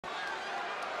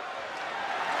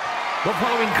The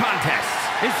following contest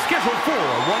is scheduled for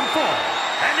one fall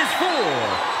and is for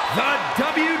the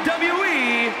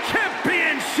WWE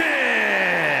Championship!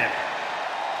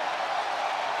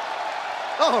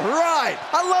 All right,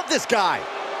 I love this guy.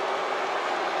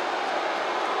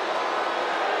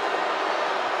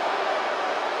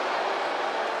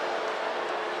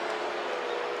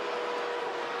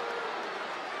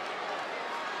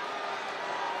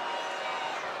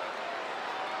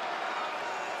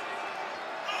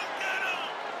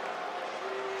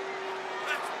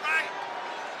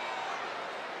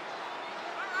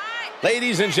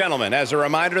 Ladies and gentlemen, as a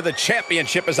reminder, the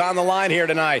championship is on the line here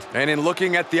tonight. And in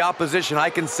looking at the opposition, I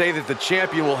can say that the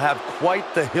champion will have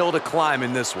quite the hill to climb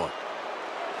in this one.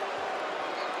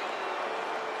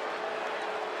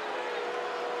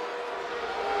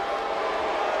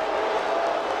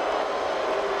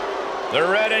 The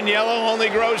red and yellow only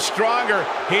grows stronger.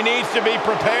 He needs to be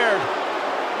prepared.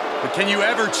 But can you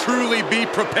ever truly be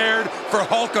prepared for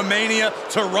Hulkamania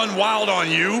to run wild on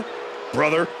you,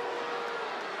 brother?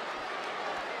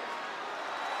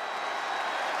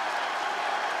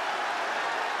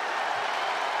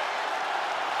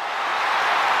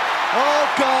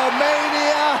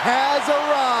 Hulkamania has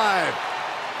arrived.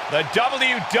 The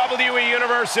WWE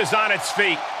Universe is on its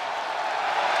feet.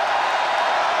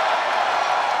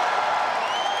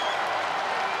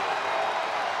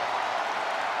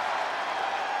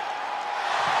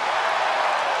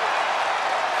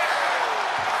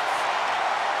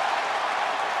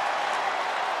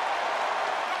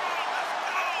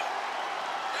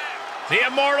 The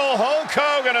immortal Hulk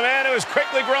Hogan, a man who has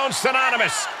quickly grown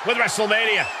synonymous with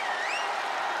WrestleMania.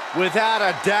 Without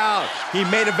a doubt, he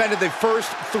main evented the first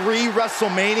 3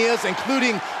 WrestleManias,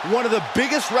 including one of the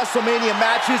biggest WrestleMania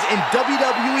matches in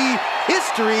WWE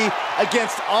history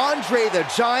against Andre the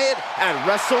Giant at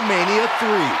WrestleMania 3.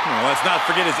 Well, let's not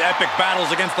forget his epic battles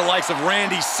against the likes of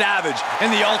Randy Savage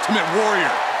and the Ultimate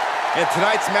Warrior. And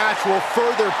tonight's match will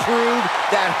further prove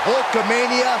that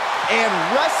Hulkamania and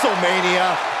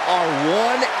WrestleMania are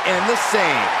one and the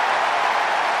same.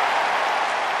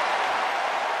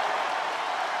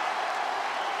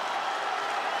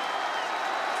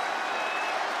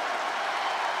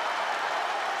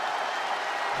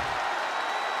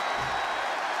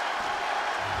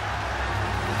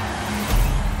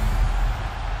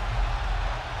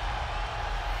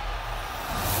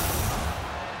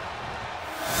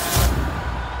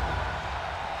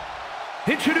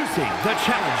 Introducing the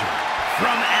challenger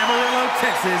from Amarillo,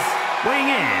 Texas, weighing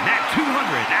in at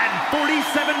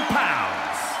 247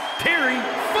 pounds, Terry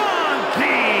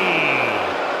Funky.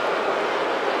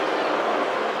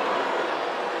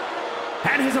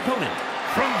 And his opponent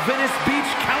from Venice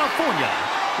Beach, California,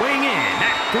 weighing in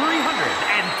at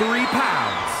 303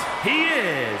 pounds, he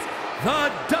is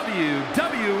the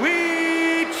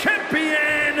WWE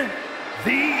Champion,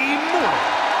 the Immortal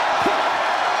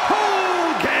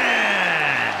Hogan.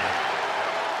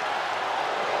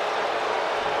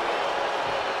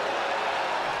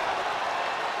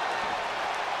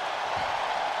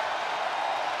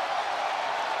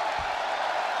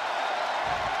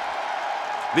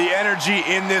 The energy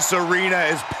in this arena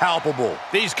is palpable.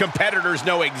 These competitors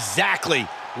know exactly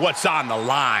what's on the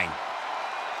line.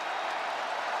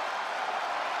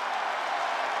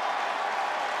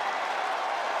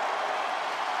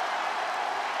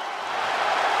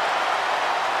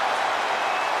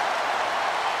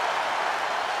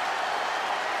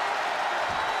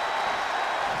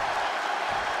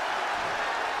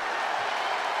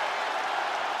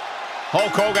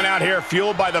 Hulk Hogan out here,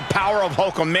 fueled by the power of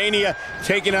Hulkamania,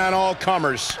 taking on all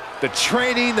comers. The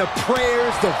training, the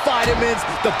prayers, the vitamins,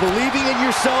 the believing in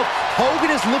yourself,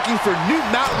 Hogan is looking for new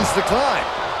mountains to climb.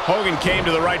 Hogan came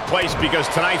to the right place because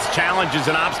tonight's challenge is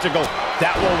an obstacle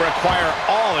that will require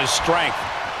all his strength.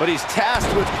 But he's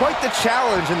tasked with quite the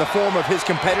challenge in the form of his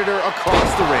competitor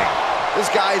across the ring. This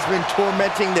guy's been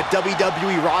tormenting the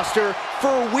WWE roster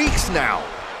for weeks now.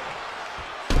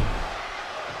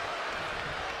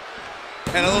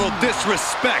 And a little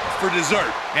disrespect for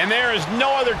dessert. And there is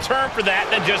no other term for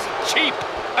that than just cheap.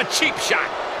 A cheap shot.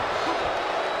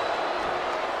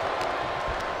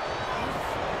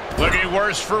 Looking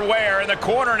worse for wear in the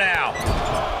corner now.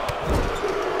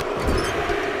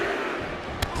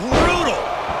 Brutal.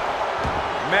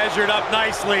 Measured up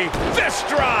nicely. Fist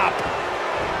drop.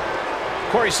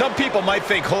 Corey, some people might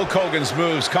think Hulk Hogan's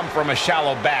moves come from a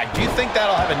shallow bag. Do you think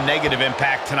that'll have a negative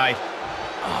impact tonight?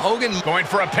 Hogan going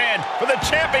for a pin for the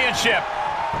championship.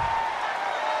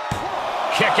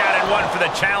 Kick out and one for the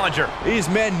challenger. These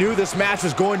men knew this match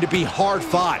was going to be hard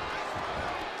fought.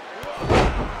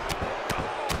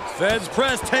 Feds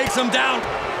press takes him down.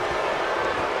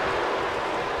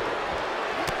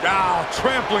 Oh,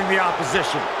 trampling the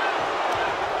opposition.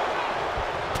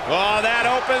 Oh, that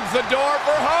opens the door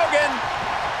for Hogan.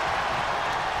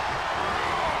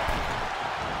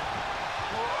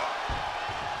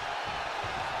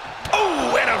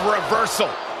 Oh, and a reversal.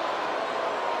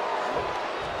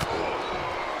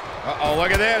 Uh-oh,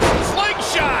 look at this.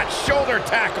 Slingshot, shoulder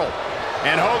tackle.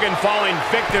 And Hogan falling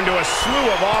victim to a slew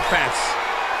of offense.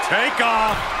 Take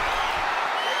off.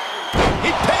 He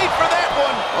paid for that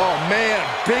one. Oh, man,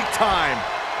 big time.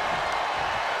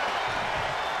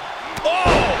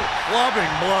 Oh!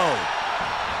 Clubbing blow.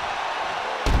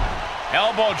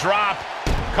 Elbow drop.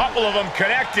 Couple of them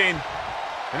connecting.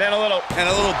 And then a little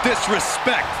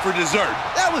disrespect for dessert.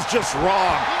 That was just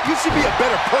wrong. You should be a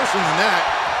better person than that.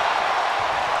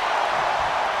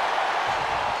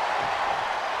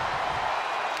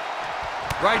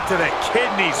 Right to the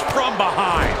kidneys from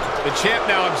behind. The champ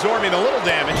now absorbing a little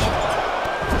damage.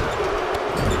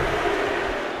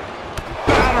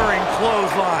 Battering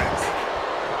clotheslines.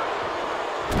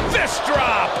 Fist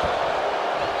drop.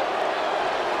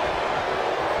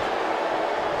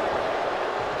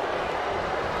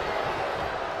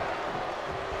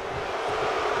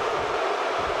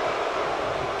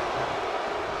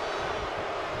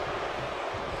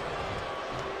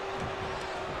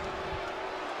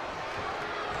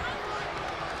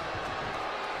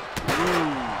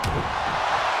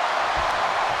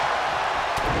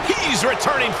 He's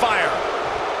returning fire.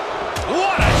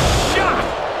 What a shot!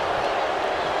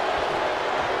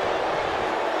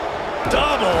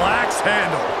 Double axe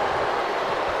handle.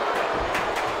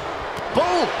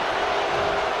 Boom!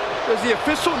 Does the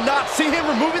official not see him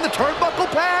removing the turnbuckle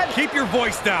pad? Keep your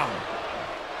voice down.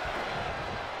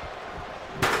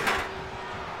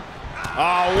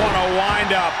 Oh, what a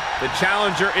wind-up. The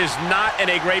challenger is not in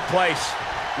a great place.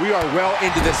 We are well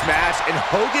into this match, and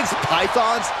Hogan's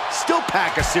Pythons still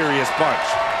pack a serious punch.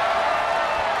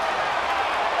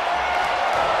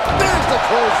 There's the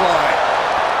clothesline.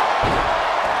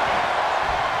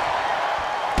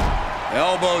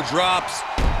 Elbow drops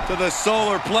to the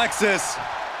solar plexus.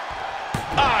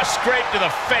 Ah, straight to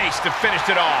the face to finish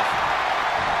it off.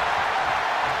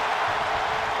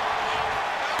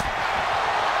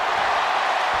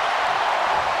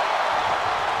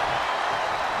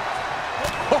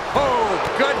 Oh,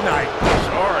 good night.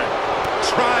 Sorry.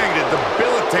 Trying to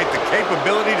debilitate the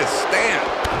capability to stand.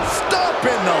 Stop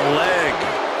in the leg.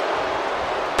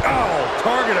 Oh,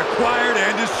 target acquired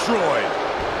and destroyed.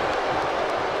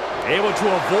 Able to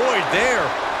avoid there.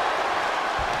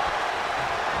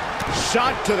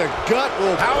 Shot to the gut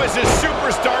will... How is this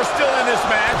superstar still in this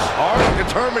match? Hard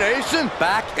determination.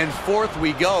 Back and forth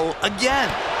we go again.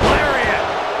 Lariat.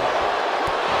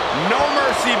 No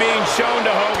mercy being shown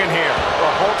to Hogan here.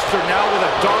 The Hulkster now with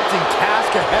a daunting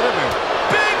task ahead of him.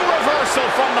 Big reversal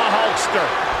from the Hulkster.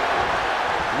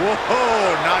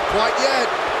 Whoa, not quite yet.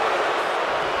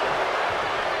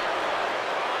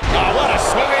 Oh, what a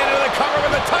swing into the cover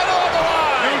with the title on the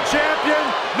line. New champion,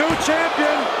 new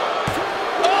champion.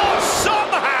 Oh,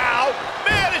 somehow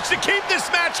managed to keep this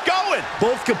match going.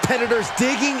 Both competitors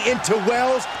digging into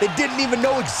wells they didn't even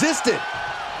know existed.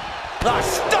 The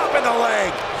stop in the leg.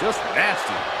 Just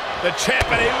nasty. The champ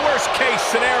in a worst-case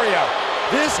scenario.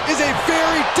 This is a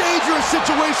very dangerous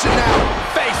situation now.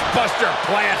 Facebuster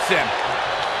plants him.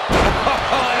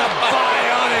 And a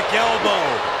bionic elbow.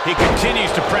 He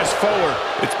continues to press forward.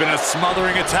 It's been a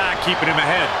smothering attack keeping him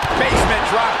ahead. Basement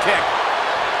drop kick.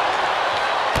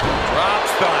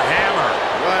 Drops the hammer.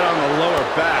 Right on the lower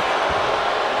back.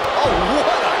 Oh,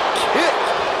 what a kick.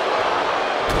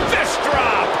 Fist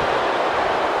drop.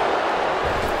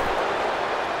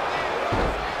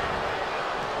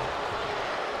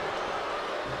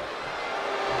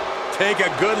 Take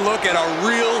a good look at a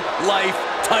real-life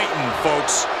Titan,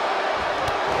 folks.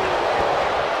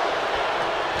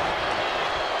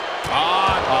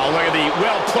 Oh, look at the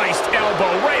well-placed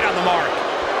elbow right on the mark.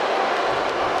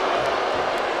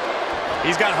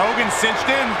 He's got Hogan cinched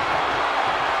in.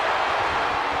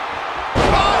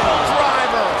 Oh,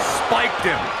 driver. Spiked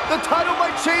him. The title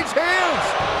might change hands.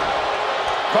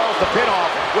 Calls the pin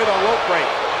off with a rope break.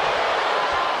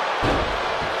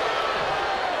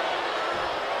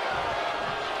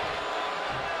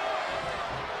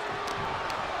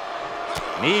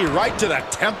 Knee right to the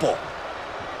temple.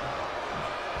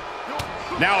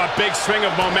 Now a big swing of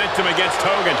momentum against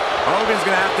Hogan. Hogan's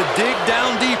gonna have to dig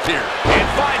down deep here. And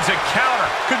finds a counter.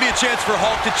 Could be a chance for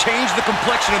Hulk to change the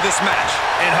complexion of this match.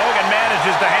 And Hogan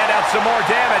manages to hand out some more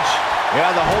damage.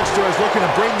 Yeah, the Hulkster is looking to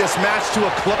bring this match to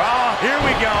a close. Oh, here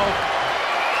we go.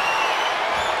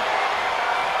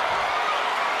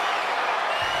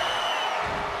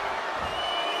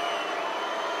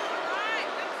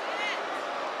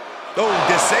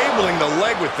 handling the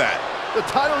leg with that. The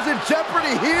title's in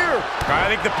jeopardy here. I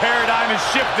think the paradigm has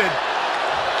shifted.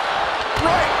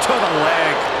 Right to the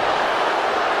leg.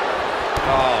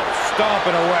 Oh,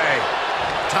 stomping away.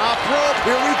 Top rope,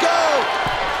 here we go.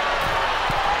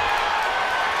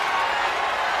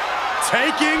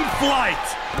 Taking flight.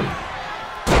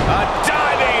 A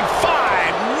diving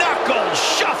five-knuckle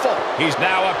shuffle. He's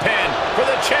now a pin for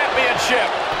the championship.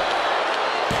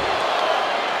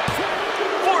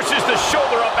 Forces the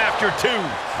shoulder up after two.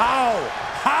 How?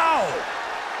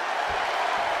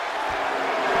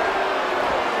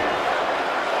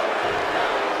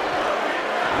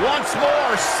 Once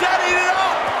more, setting it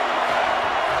up.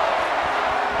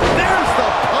 There's the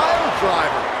pile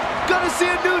driver. Gonna see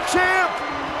a new champ.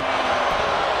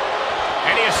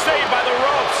 And he is saved by the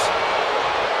ropes.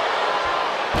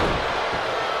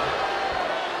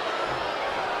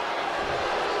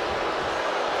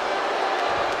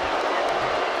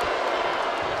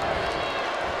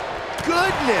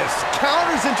 Goodness,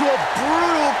 counters into a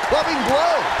brutal clubbing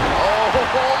blow.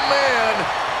 Oh, man.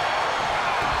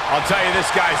 I'll tell you, this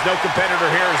guy's no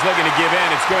competitor here is looking to give in.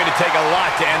 It's going to take a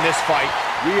lot to end this fight.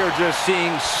 We are just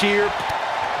seeing sheer...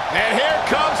 And here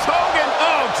comes Hogan.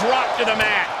 Oh, dropped to the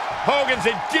mat. Hogan's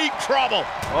in deep trouble.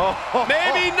 Oh,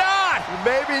 Maybe not.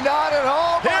 Maybe not at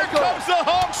all, Here Michael. comes the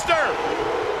Hulkster.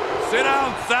 Sit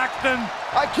down, Saxton.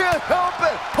 I can't help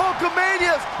it.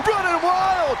 Hulkamania's running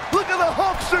wild. Look at the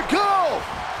Hulkster go.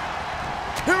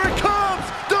 Here it comes.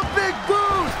 The big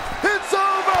boot. It's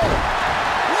over.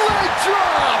 Leg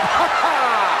drop.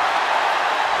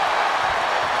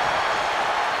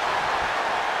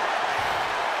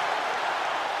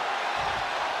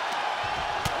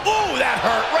 Ooh, that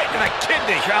hurt right to the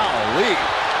kidney. Golly.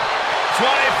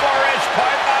 24-inch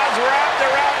pythons wrapped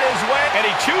around his waist, and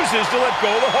he chooses to let go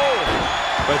of the hold.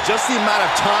 But just the amount of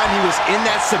time he was in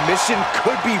that submission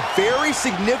could be very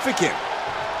significant.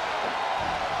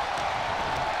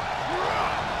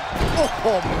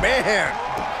 Oh, man.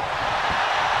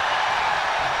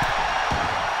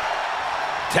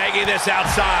 Tagging this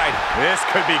outside. This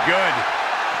could be good.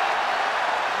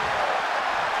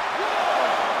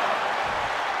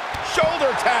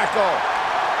 Shoulder tackle.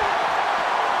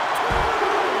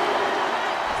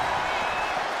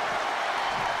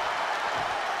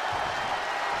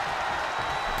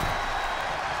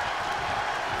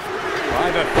 By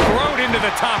the throat into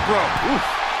the top rope. Oof.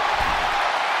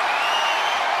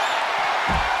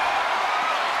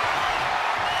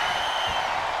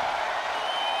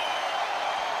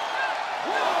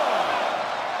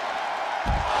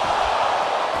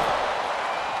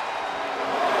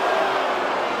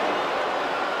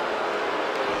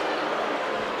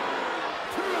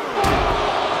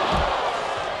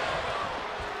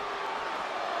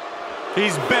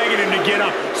 He's begging him to get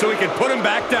up so he can put him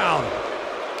back down.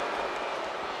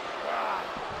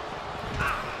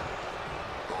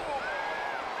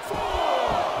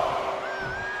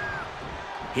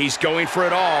 He's going for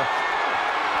it all.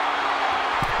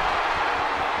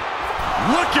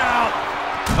 Look out!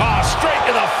 Oh, straight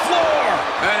to the floor!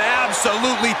 An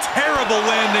absolutely terrible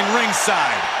landing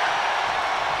ringside.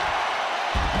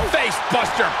 Face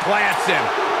buster plants him.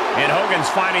 And Hogan's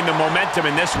finding the momentum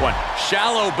in this one.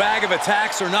 Shallow bag of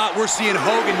attacks or not, we're seeing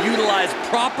Hogan utilize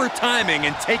proper timing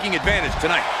and taking advantage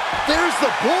tonight. There's the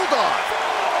Bulldog.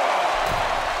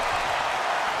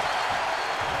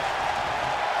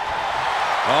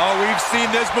 Oh, we've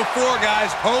seen this before,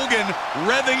 guys. Hogan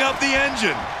revving up the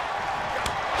engine.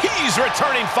 He's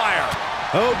returning fire.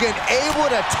 Hogan able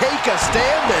to take a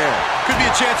stand there. Could be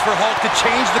a chance for Hulk to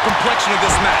change the complexion of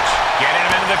this match. Getting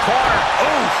him into the corner.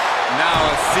 Oof. Now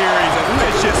a series of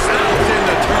vicious stomps in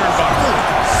the turnbuckle.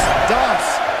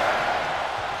 Stomps.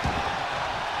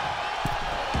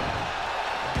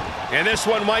 And this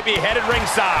one might be headed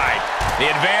ringside. The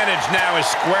advantage now is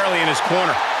squarely in his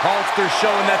corner. Hulkster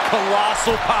showing that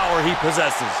colossal power he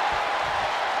possesses.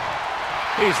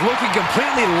 He's looking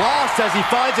completely lost as he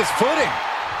finds his footing.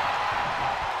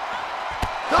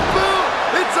 The boot!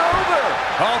 It's over!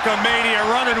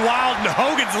 Hulkamania running wild, and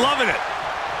Hogan's loving it.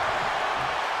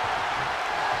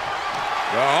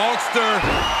 The Hulkster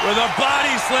with a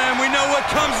body slam. We know what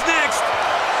comes next.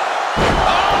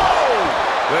 Oh!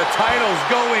 The title's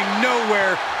going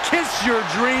nowhere. Kiss your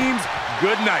dreams.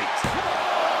 Good night.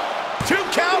 2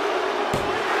 count.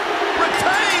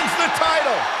 Retains the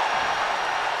title.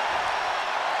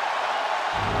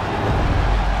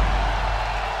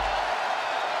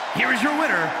 Here is your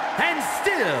winner, and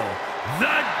still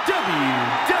the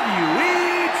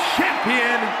WWE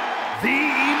Champion, the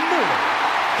Immortal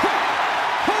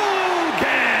Hulk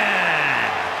Hogan.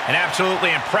 An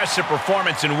absolutely impressive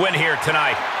performance and win here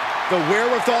tonight. The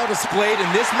wherewithal displayed in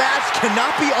this match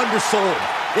cannot be undersold.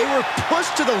 They were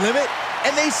pushed to the limit,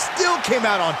 and they still came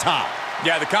out on top.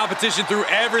 Yeah, the competition threw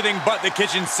everything but the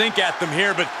kitchen sink at them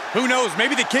here, but who knows,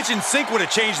 maybe the kitchen sink would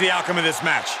have changed the outcome of this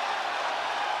match.